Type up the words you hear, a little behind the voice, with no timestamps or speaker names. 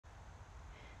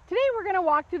we're going to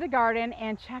walk through the garden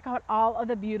and check out all of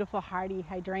the beautiful hardy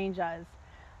hydrangeas.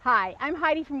 Hi, I'm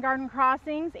Heidi from Garden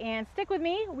Crossings, and stick with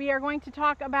me. We are going to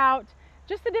talk about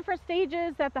just the different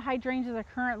stages that the hydrangeas are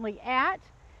currently at.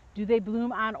 Do they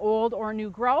bloom on old or new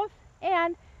growth?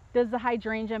 And does the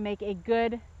hydrangea make a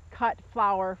good cut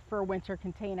flower for winter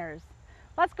containers?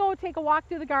 Let's go take a walk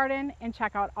through the garden and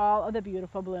check out all of the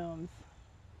beautiful blooms.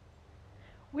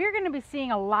 We're going to be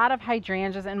seeing a lot of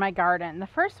hydrangeas in my garden. The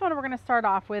first one we're going to start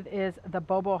off with is the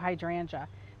Bobo hydrangea.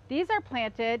 These are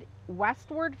planted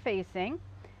westward facing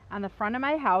on the front of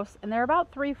my house, and they're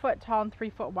about 3 foot tall and 3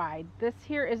 foot wide. This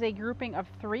here is a grouping of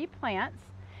 3 plants,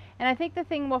 and I think the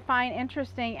thing we'll find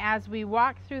interesting as we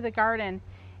walk through the garden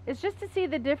is just to see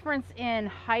the difference in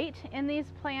height in these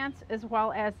plants, as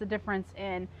well as the difference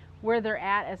in where they're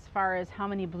at as far as how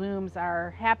many blooms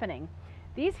are happening.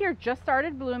 These here just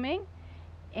started blooming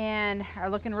and are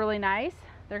looking really nice.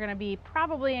 They're going to be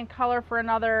probably in color for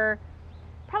another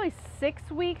probably 6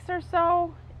 weeks or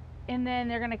so, and then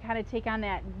they're going to kind of take on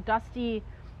that dusty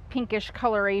pinkish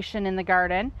coloration in the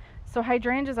garden. So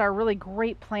hydrangeas are a really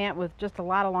great plant with just a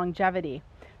lot of longevity.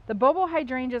 The Bobo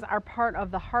hydrangeas are part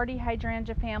of the hardy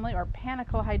hydrangea family, or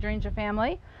panicle hydrangea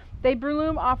family. They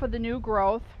bloom off of the new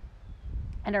growth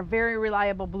and are very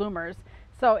reliable bloomers.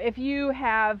 So if you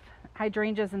have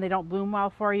hydrangeas and they don't bloom well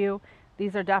for you,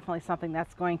 these are definitely something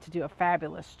that's going to do a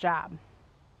fabulous job.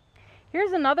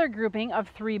 Here's another grouping of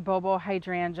 3 Bobo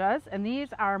hydrangeas, and these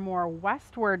are more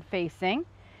westward facing.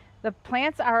 The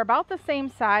plants are about the same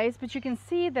size, but you can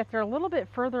see that they're a little bit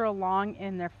further along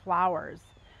in their flower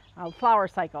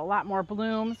cycle. A lot more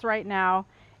blooms right now,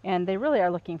 and they really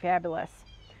are looking fabulous.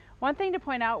 One thing to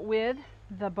point out with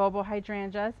the Bobo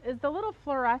hydrangeas is the little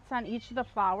florets on each of the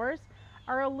flowers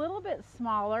are a little bit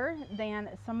smaller than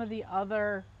some of the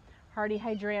other hardy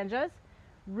hydrangeas.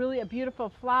 Really a beautiful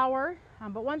flower,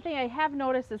 but one thing I have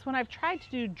noticed is when I've tried to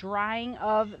do drying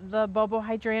of the Bobo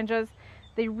hydrangeas,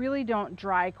 they really don't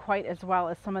dry quite as well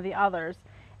as some of the others,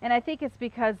 and I think it's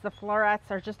because the florets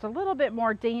are just a little bit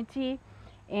more dainty,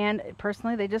 and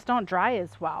personally they just don't dry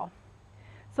as well.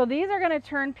 So these are going to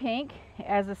turn pink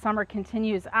as the summer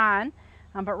continues on,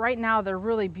 but right now they're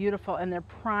really beautiful in their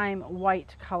prime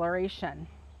white coloration.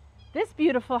 This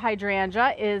beautiful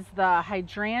hydrangea is the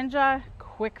Hydrangea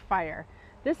Quickfire.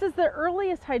 This is the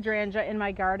earliest hydrangea in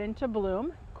my garden to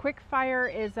bloom.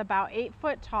 Quickfire is about 8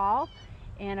 foot tall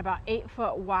and about 8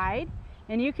 foot wide.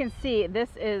 And you can see this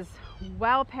is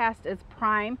well past its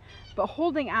prime, but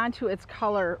holding on to its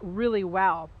color really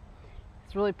well.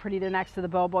 It's really pretty next to the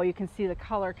Bobo. You can see the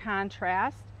color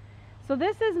contrast. So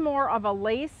this is more of a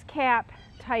lace cap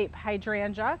type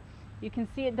hydrangea. You can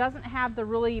see it doesn't have the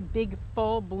really big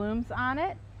full blooms on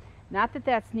it. Not that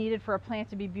that's needed for a plant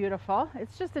to be beautiful.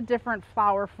 It's just a different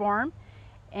flower form.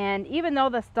 And even though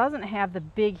this doesn't have the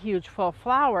big, huge, full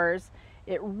flowers,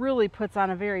 it really puts on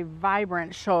a very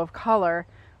vibrant show of color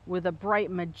with a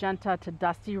bright magenta to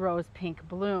dusty rose pink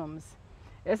blooms.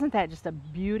 Isn't that just a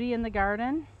beauty in the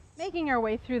garden? Making our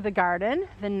way through the garden,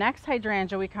 the next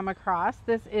hydrangea we come across,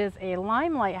 this is a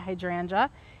limelight hydrangea.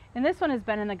 And this one has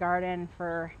been in the garden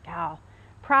for,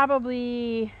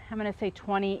 probably, I'm going to say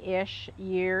 20-ish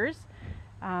years.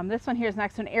 This one here is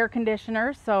next to an air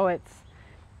conditioner, so it's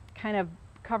kind of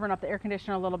covering up the air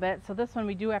conditioner a little bit. So this one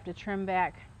we do have to trim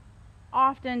back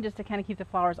often just to kind of keep the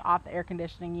flowers off the air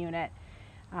conditioning unit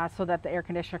so that the air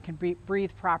conditioner can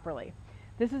breathe properly.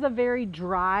 This is a very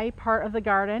dry part of the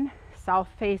garden, south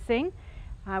facing.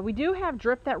 We do have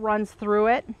drip that runs through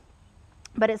it,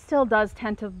 but it still does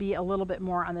tend to be a little bit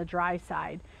more on the dry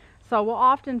side. So we'll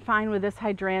often find with this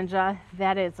hydrangea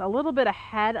that it's a little bit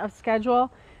ahead of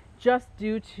schedule just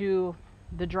due to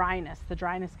the dryness. The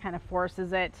dryness kind of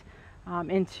forces it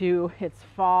into its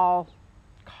fall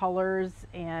colors,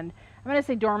 and I'm going to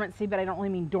say dormancy, but I don't really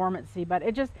mean dormancy, but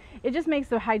it just makes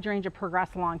the hydrangea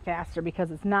progress along faster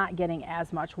because it's not getting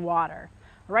as much water.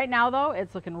 Right now though,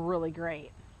 it's looking really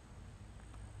great.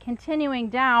 Continuing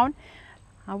down,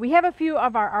 we have a few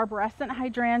of our arborescent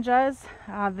hydrangeas.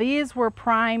 These were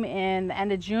prime in the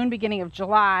end of June, beginning of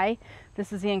July.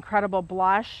 This is the Incredible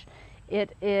Blush.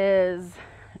 It is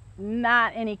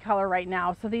not any color right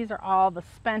now, so these are all the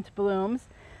spent blooms.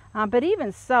 But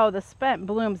even so, the spent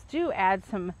blooms do add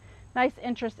some nice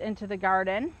interest into the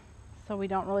garden, so we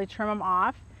don't really trim them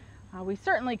off. We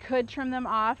certainly could trim them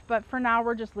off, but for now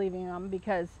we're just leaving them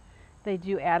because they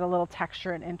do add a little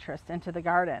texture and interest into the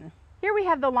garden. Here we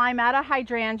have the Limetta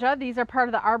hydrangea. These are part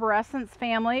of the arborescens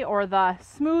family, or the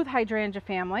smooth hydrangea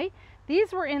family.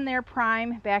 These were in their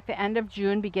prime back the end of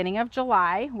June, beginning of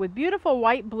July, with beautiful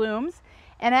white blooms.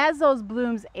 And as those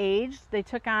blooms aged, they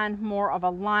took on more of a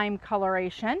lime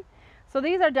coloration. So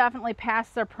these are definitely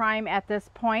past their prime at this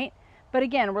point. But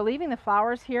again, we're leaving the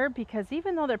flowers here because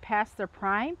even though they're past their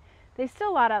prime, they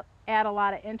still add a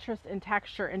lot of interest and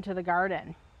texture into the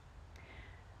garden.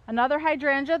 Another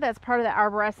hydrangea that's part of the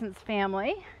arborescens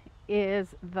family is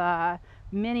the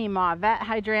mini mauvet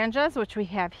hydrangeas, which we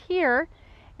have here.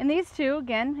 And these two,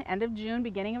 again, end of June,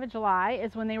 beginning of July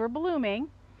is when they were blooming.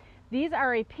 These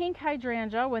are a pink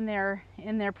hydrangea when they're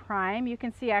in their prime. You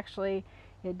can see actually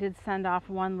it did send off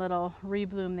one little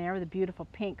rebloom there with a beautiful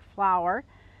pink flower.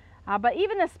 But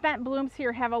even the spent blooms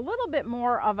here have a little bit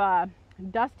more of a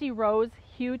dusty rose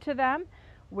hue to them,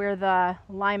 where the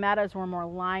limettas were more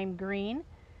lime green.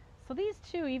 So these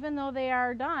two, even though they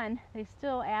are done, they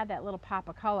still add that little pop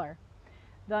of color.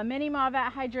 The mini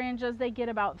mauvet hydrangeas, they get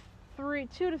about 2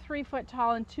 to 3 foot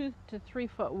tall and 2 to 3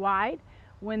 foot wide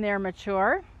when they're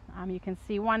mature. You can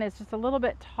see one is just a little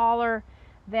bit taller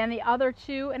than the other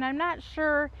two, and I'm not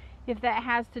sure if that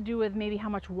has to do with maybe how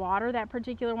much water that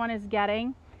particular one is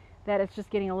getting, that it's just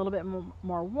getting a little bit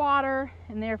more water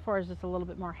and therefore is just a little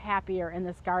bit more happier in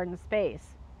this garden space.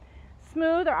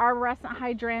 Smooth or arborescent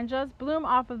hydrangeas bloom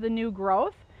off of the new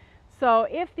growth. So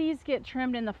if these get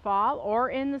trimmed in the fall or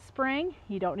in the spring,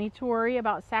 you don't need to worry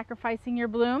about sacrificing your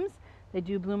blooms. They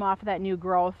do bloom off of that new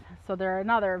growth, so they're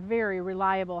another very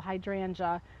reliable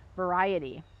hydrangea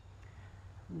variety.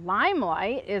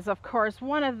 Limelight is of course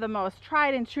one of the most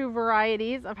tried and true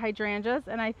varieties of hydrangeas,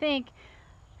 and I think,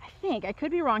 I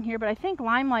could be wrong here, but I think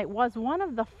Limelight was one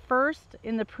of the first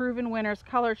in the Proven Winners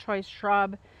Color Choice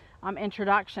Shrub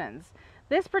introductions.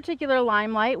 This particular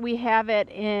Limelight, we have it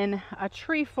in a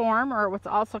tree form, or what's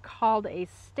also called a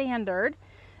standard.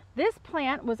 This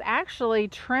plant was actually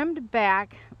trimmed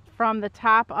back from the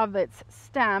top of its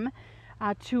stem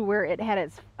to where it had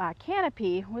its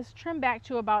canopy, was trimmed back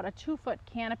to about a 2-foot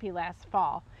canopy last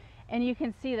fall. And you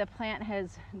can see the plant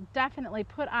has definitely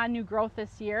put on new growth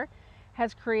this year,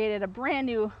 has created a brand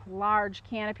new large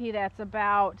canopy that's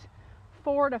about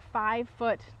 4 to 5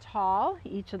 foot tall.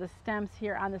 Each of the stems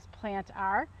here on this plant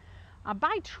are.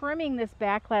 By trimming this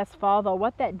back last fall though,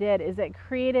 what that did is it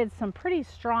created some pretty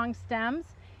strong stems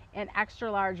and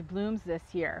extra large blooms this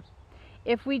year.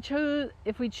 If we choose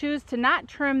to not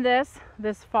trim this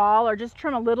fall, or just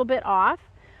trim a little bit off,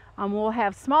 we'll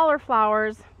have smaller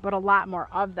flowers but a lot more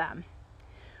of them.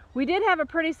 We did have a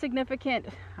pretty significant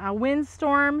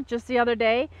windstorm just the other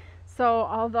day, so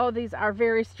although these are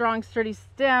very strong sturdy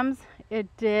stems, it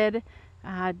did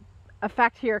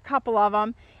affect here a couple of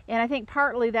them, and I think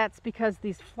partly that's because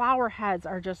these flower heads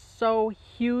are just so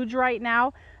huge right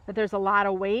now that there's a lot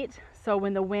of weight. So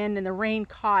when the wind and the rain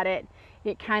caught it,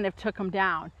 it kind of took them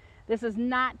down. This is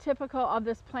not typical of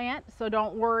this plant, so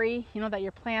don't worry, that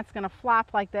your plant's going to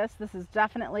flop like this. This is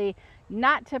definitely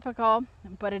not typical,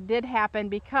 but it did happen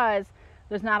because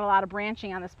there's not a lot of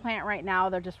branching on this plant right now.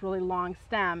 They're just really long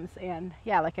stems, and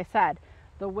yeah, like I said,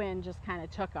 the wind just kind of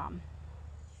took them.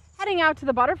 Heading out to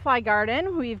the butterfly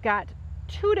garden, we've got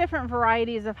 2 different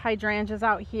varieties of hydrangeas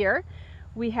out here.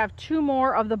 We have 2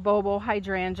 more of the Bobo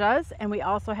hydrangeas, and we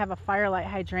also have a firelight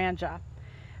hydrangea.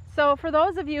 So for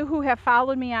those of you who have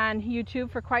followed me on YouTube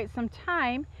for quite some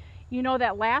time, you know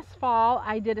that last fall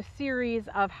I did a series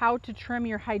of how to trim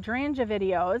your hydrangea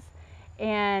videos,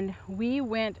 and we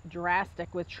went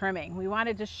drastic with trimming. We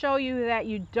wanted to show you that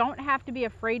you don't have to be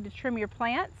afraid to trim your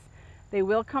plants. They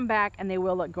will come back and they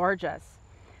will look gorgeous.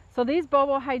 So these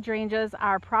Bobo hydrangeas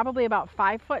are probably about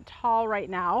 5 foot tall right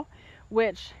now,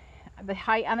 which the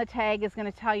height on the tag is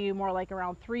going to tell you more like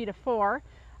around 3 to 4.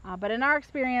 But in our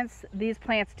experience, these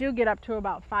plants do get up to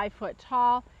about 5 foot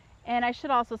tall. And I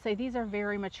should also say these are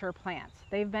very mature plants.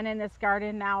 They've been in this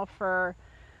garden now for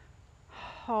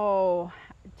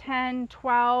 10,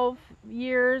 12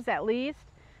 years at least.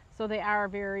 So they are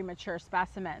very mature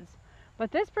specimens.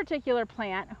 But this particular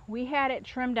plant, we had it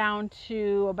trimmed down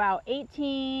to about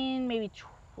 18, maybe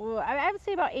I would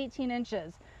say about 18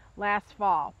 inches last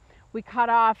fall. We cut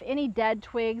off any dead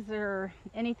twigs or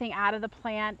anything out of the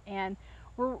plant, and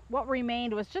what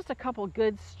remained was just a couple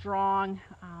good strong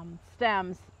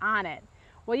stems on it.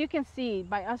 Well, you can see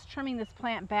by us trimming this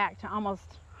plant back to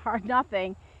almost hard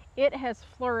nothing, it has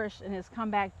flourished and has come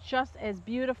back just as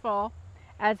beautiful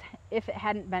as if it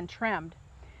hadn't been trimmed.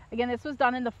 Again, this was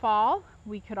done in the fall.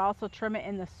 We could also trim it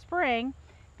in the spring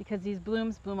because these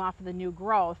blooms bloom off of the new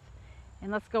growth.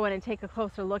 And let's go in and take a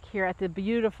closer look here at the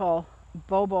beautiful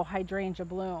Bobo hydrangea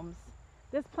blooms.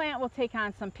 This plant will take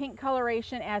on some pink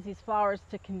coloration as these flowers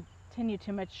continue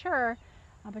to mature,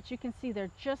 but you can see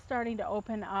they're just starting to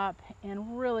open up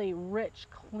in really rich,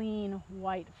 clean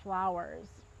white flowers.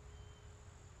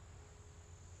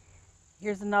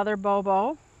 Here's another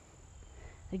Bobo.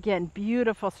 Again,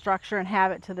 beautiful structure and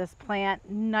habit to this plant.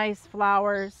 Nice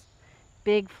flowers,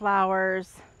 big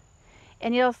flowers.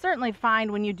 And you'll certainly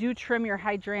find when you do trim your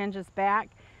hydrangeas back,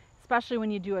 especially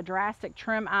when you do a drastic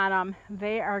trim on them,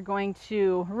 they are going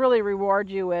to really reward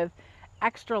you with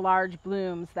extra large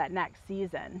blooms that next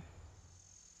season.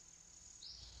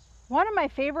 One of my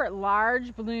favorite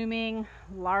large blooming,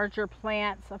 larger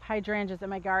plants of hydrangeas in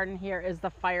my garden here is the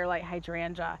firelight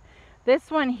hydrangea. This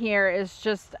one here is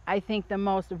just, I think, the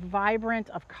most vibrant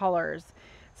of colors.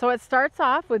 So it starts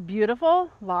off with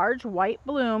beautiful, large white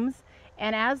blooms,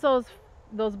 and as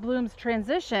those blooms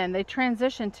transition, they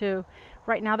transition to,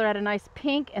 right now they're at a nice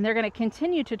pink, and they're going to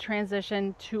continue to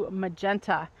transition to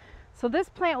magenta. So this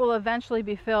plant will eventually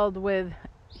be filled with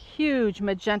huge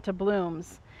magenta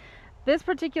blooms. This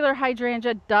particular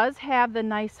hydrangea does have the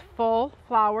nice full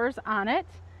flowers on it.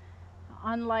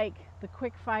 Unlike the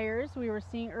quick fires we were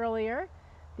seeing earlier,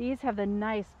 these have the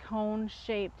nice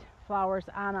cone-shaped flowers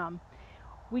on them.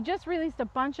 We just released a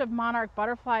bunch of monarch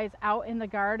butterflies out in the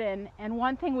garden, and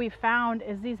one thing we found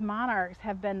is these monarchs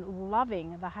have been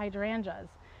loving the hydrangeas.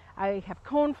 I have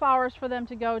cone flowers for them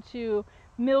to go to,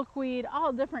 milkweed,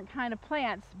 all different kind of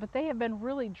plants, but they have been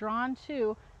really drawn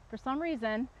to, for some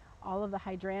reason, all of the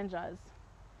hydrangeas.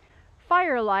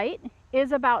 Firelight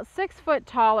is about 6 foot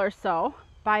tall or so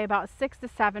by about 6 to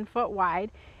 7 foot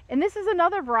wide, and this is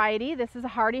another variety. This is a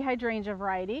hardy hydrangea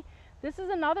variety. This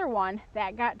is another one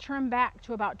that got trimmed back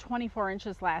to about 24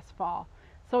 inches last fall.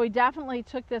 So we definitely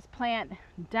took this plant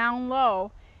down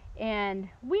low, and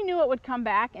we knew it would come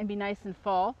back and be nice and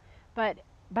full, but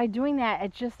by doing that,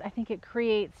 I think it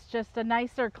creates just a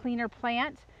nicer, cleaner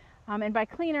plant. And by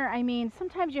cleaner, I mean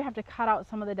sometimes you have to cut out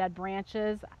some of the dead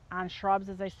branches on shrubs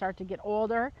as they start to get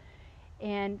older.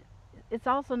 And it's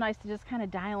also nice to just kind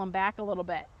of dial them back a little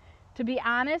bit. To be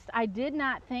honest, I did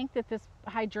not think that this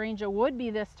hydrangea would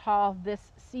be this tall this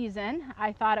season.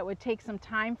 I thought it would take some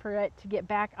time for it to get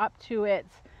back up to its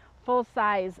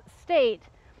full-size state,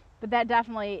 but that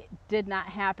definitely did not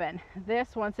happen.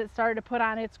 This, once it started to put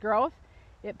on its growth,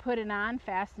 it put it on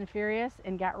fast and furious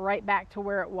and got right back to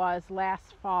where it was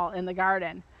last fall in the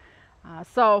garden.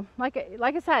 So like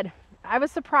I said, I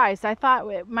was surprised. I thought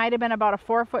it might have been about a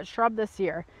 4-foot shrub this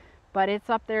year, but it's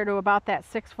up there to about that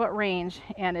 6-foot range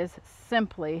and is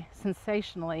simply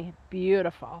sensationally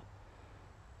beautiful.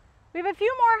 We have a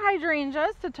few more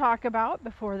hydrangeas to talk about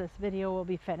before this video will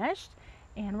be finished,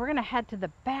 and we're going to head to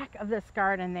the back of this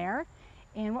garden there.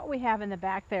 And what we have in the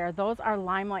back there, those are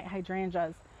limelight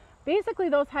hydrangeas. Basically,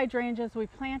 those hydrangeas, we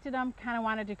planted them, kind of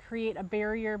wanted to create a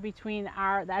barrier between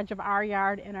the edge of our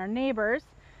yard and our neighbors.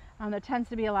 There tends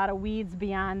to be a lot of weeds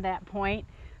beyond that point.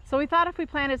 So we thought if we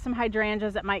planted some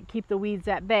hydrangeas, it might keep the weeds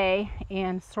at bay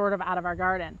and sort of out of our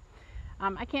garden.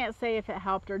 I can't say if it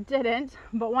helped or didn't,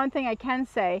 but one thing I can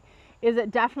say is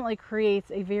it definitely creates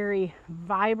a very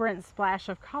vibrant splash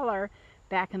of color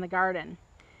back in the garden.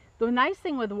 The nice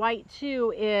thing with white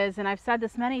too is, and I've said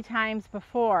this many times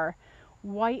before,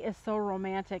 white is so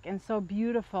romantic and so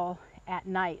beautiful at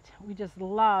night. We just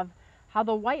love how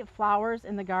the white flowers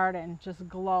in the garden just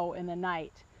glow in the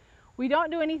night. We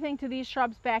don't do anything to these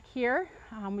shrubs back here.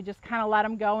 We just kind of let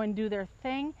them go and do their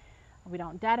thing. We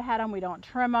don't deadhead them, we don't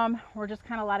trim them. We're just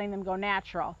kind of letting them go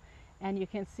natural. And you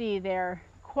can see they're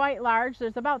quite large.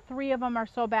 There's about 3 of them or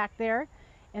so back there,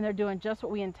 and they're doing just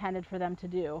what we intended for them to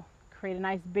do. Create a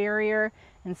nice barrier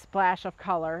and splash of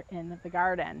color in the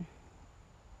garden.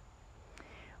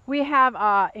 We have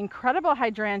an incredible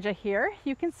hydrangea here.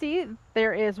 You can see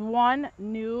there is one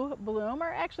new bloom, or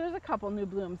actually there's a couple new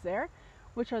blooms there,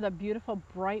 which are the beautiful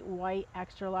bright white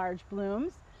extra large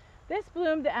blooms. This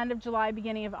bloomed the end of July,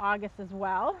 beginning of August as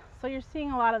well. So you're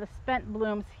seeing a lot of the spent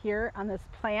blooms here on this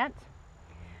plant.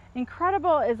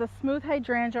 Incredible is a smooth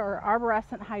hydrangea or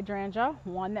arborescent hydrangea,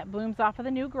 one that blooms off of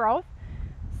the new growth.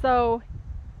 So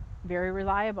very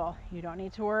reliable. You don't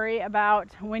need to worry about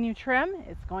when you trim,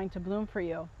 it's going to bloom for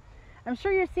you. I'm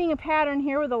sure you're seeing a pattern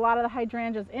here with a lot of the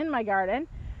hydrangeas in my garden.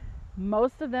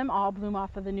 Most of them all bloom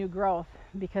off of the new growth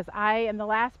because I am the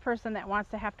last person that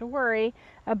wants to have to worry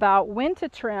about when to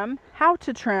trim, how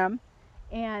to trim,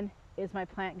 and is my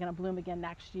plant going to bloom again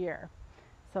next year.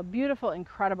 So beautiful,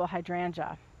 incredible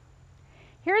hydrangea.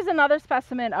 Here's another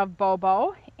specimen of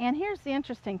Bobo, and here's the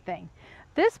interesting thing.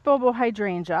 This Bobo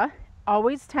hydrangea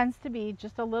always tends to be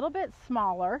just a little bit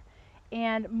smaller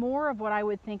and more of what I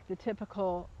would think the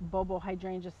typical Bobo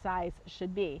hydrangea size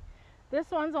should be.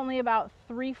 This one's only about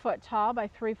 3 foot tall by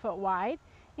 3 foot wide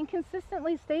and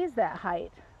consistently stays that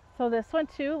height. So this one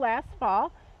too, last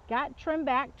fall, got trimmed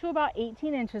back to about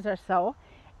 18 inches or so,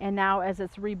 and now as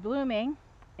it's reblooming,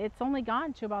 it's only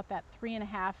gone to about that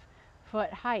 3.5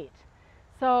 foot height.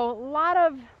 So a lot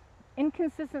of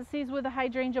inconsistencies with the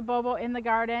hydrangea bobo in the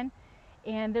garden,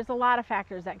 and there's a lot of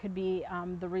factors that could be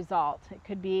the result. It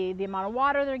could be the amount of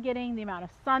water they're getting, the amount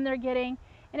of sun they're getting,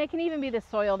 and it can even be the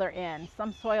soil they're in.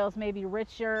 Some soils may be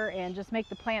richer and just make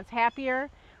the plants happier,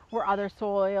 where other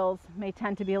soils may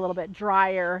tend to be a little bit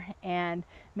drier and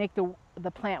make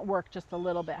the plant work just a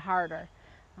little bit harder.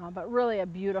 But really a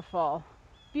beautiful,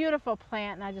 beautiful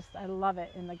plant, and I love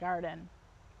it in the garden.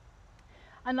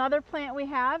 Another plant we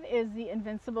have is the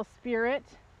Invincible Spirit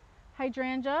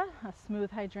hydrangea, a smooth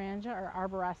hydrangea or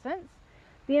arborescens.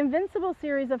 The Invincible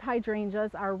series of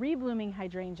hydrangeas are reblooming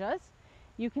hydrangeas.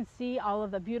 You can see all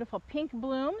of the beautiful pink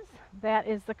blooms. That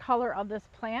is the color of this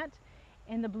plant.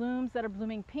 And the blooms that are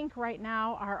blooming pink right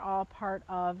now are all part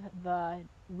of the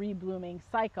reblooming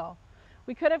cycle.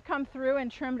 We could have come through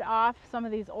and trimmed off some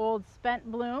of these old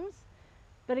spent blooms,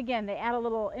 but again, they add a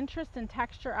little interest and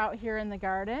texture out here in the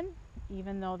garden,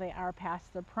 even though they are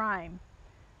past their prime.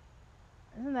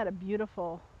 Isn't that a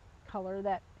beautiful color,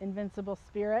 that Invincible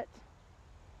Spirit?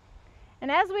 And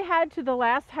as we head to the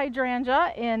last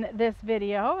hydrangea in this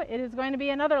video, it is going to be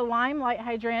another limelight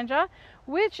hydrangea,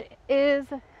 which is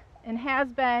and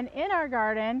has been in our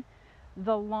garden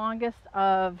the longest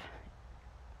of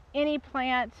any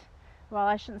plant. Well,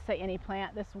 I shouldn't say any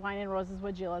plant. This Wine and Roses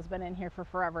Weigela has been in here for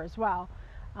forever as well.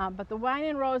 But the Wine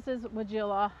and Roses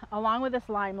Weigela, along with this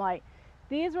limelight,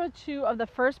 these were two of the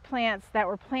first plants that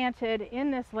were planted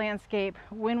in this landscape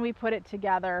when we put it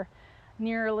together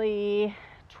nearly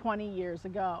 20 years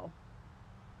ago.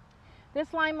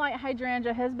 This limelight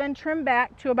hydrangea has been trimmed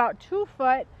back to about 2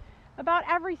 foot about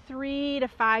every 3 to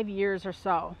 5 years or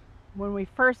so. When we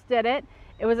first did it,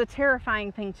 it was a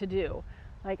terrifying thing to do.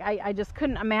 Like I just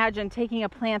couldn't imagine taking a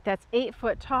plant that's 8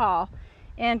 foot tall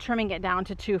and trimming it down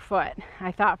to 2 foot.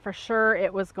 I thought for sure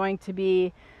it was going to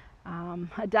be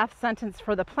a death sentence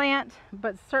for the plant,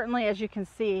 but certainly, as you can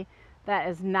see, that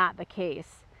is not the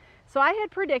case. So I had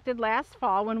predicted last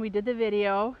fall when we did the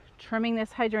video trimming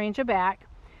this hydrangea back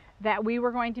that we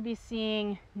were going to be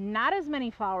seeing not as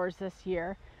many flowers this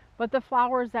year, but the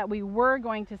flowers that we were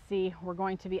going to see were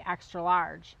going to be extra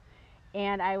large.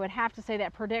 And I would have to say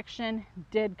that prediction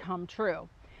did come true.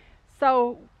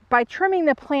 So by trimming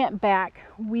the plant back,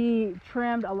 we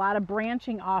trimmed a lot of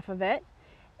branching off of it,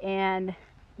 and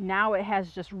now it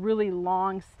has just really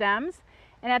long stems.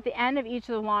 And at the end of each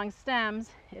of the long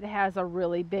stems, it has a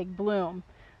really big bloom.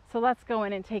 So let's go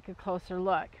in and take a closer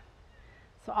look.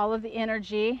 So all of the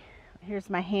energy, here's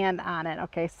my hand on it.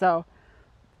 Okay, so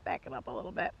back it up a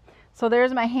little bit. So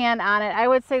there's my hand on it. I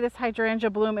would say this hydrangea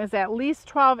bloom is at least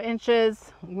 12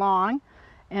 inches long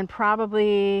and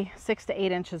probably 6 to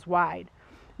 8 inches wide.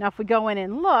 Now if we go in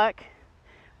and look,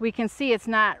 we can see it's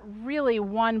not really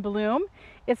one bloom,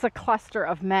 it's a cluster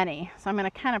of many. So I'm going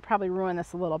to kind of probably ruin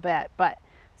this a little bit, but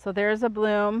so there's a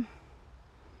bloom,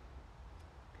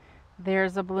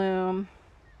 there's a bloom,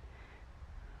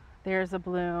 there's a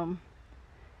bloom.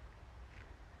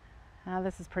 Now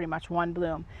this is pretty much one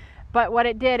bloom. But what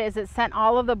it did is it sent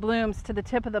all of the blooms to the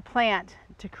tip of the plant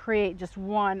to create just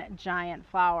one giant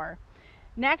flower.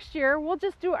 Next year, we'll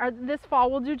just do, this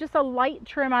fall, we'll do just a light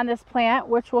trim on this plant,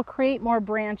 which will create more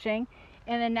branching.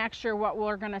 And then next year, what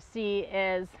we're going to see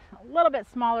is a little bit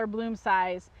smaller bloom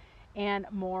size and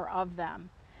more of them.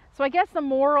 So I guess the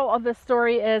moral of the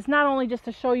story is not only just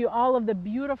to show you all of the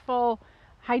beautiful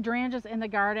hydrangeas in the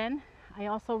garden, I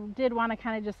also did want to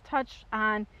kind of just touch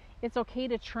on it's okay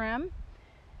to trim,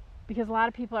 because a lot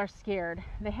of people are scared.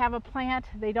 They have a plant,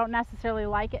 they don't necessarily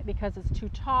like it because it's too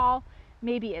tall,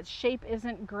 maybe its shape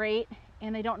isn't great,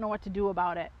 and they don't know what to do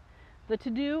about it. The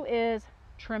to-do is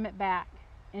trim it back,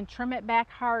 and trim it back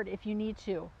hard if you need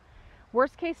to.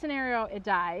 Worst case scenario, it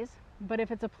dies, but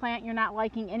if it's a plant you're not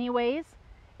liking anyways,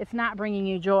 it's not bringing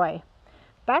you joy.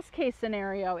 Best case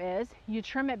scenario is you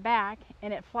trim it back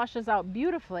and it flushes out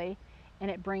beautifully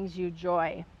and it brings you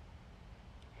joy.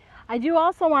 I do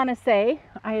also want to say,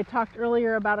 I had talked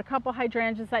earlier about a couple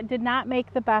hydrangeas that did not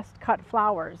make the best cut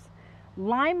flowers.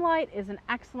 Limelight is an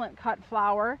excellent cut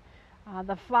flower.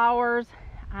 The flowers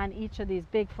on each of these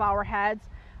big flower heads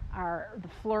the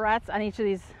florets on each of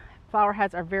these flower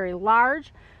heads are very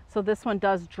large, so this one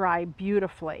does dry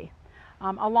beautifully.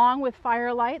 Along with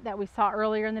Firelight that we saw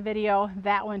earlier in the video,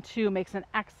 that one too makes an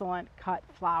excellent cut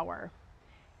flower.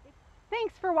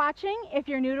 Thanks for watching. If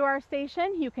you're new to our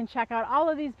station, you can check out all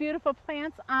of these beautiful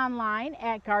plants online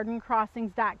at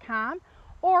gardencrossings.com,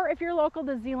 or if you're local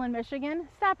to Zeeland, Michigan,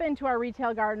 stop into our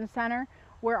retail garden center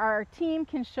where our team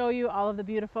can show you all of the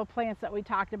beautiful plants that we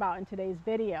talked about in today's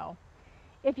video.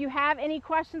 If you have any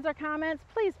questions or comments,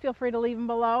 please feel free to leave them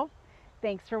below.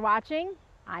 Thanks for watching.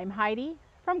 I'm Heidi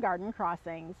from Garden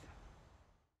Crossings.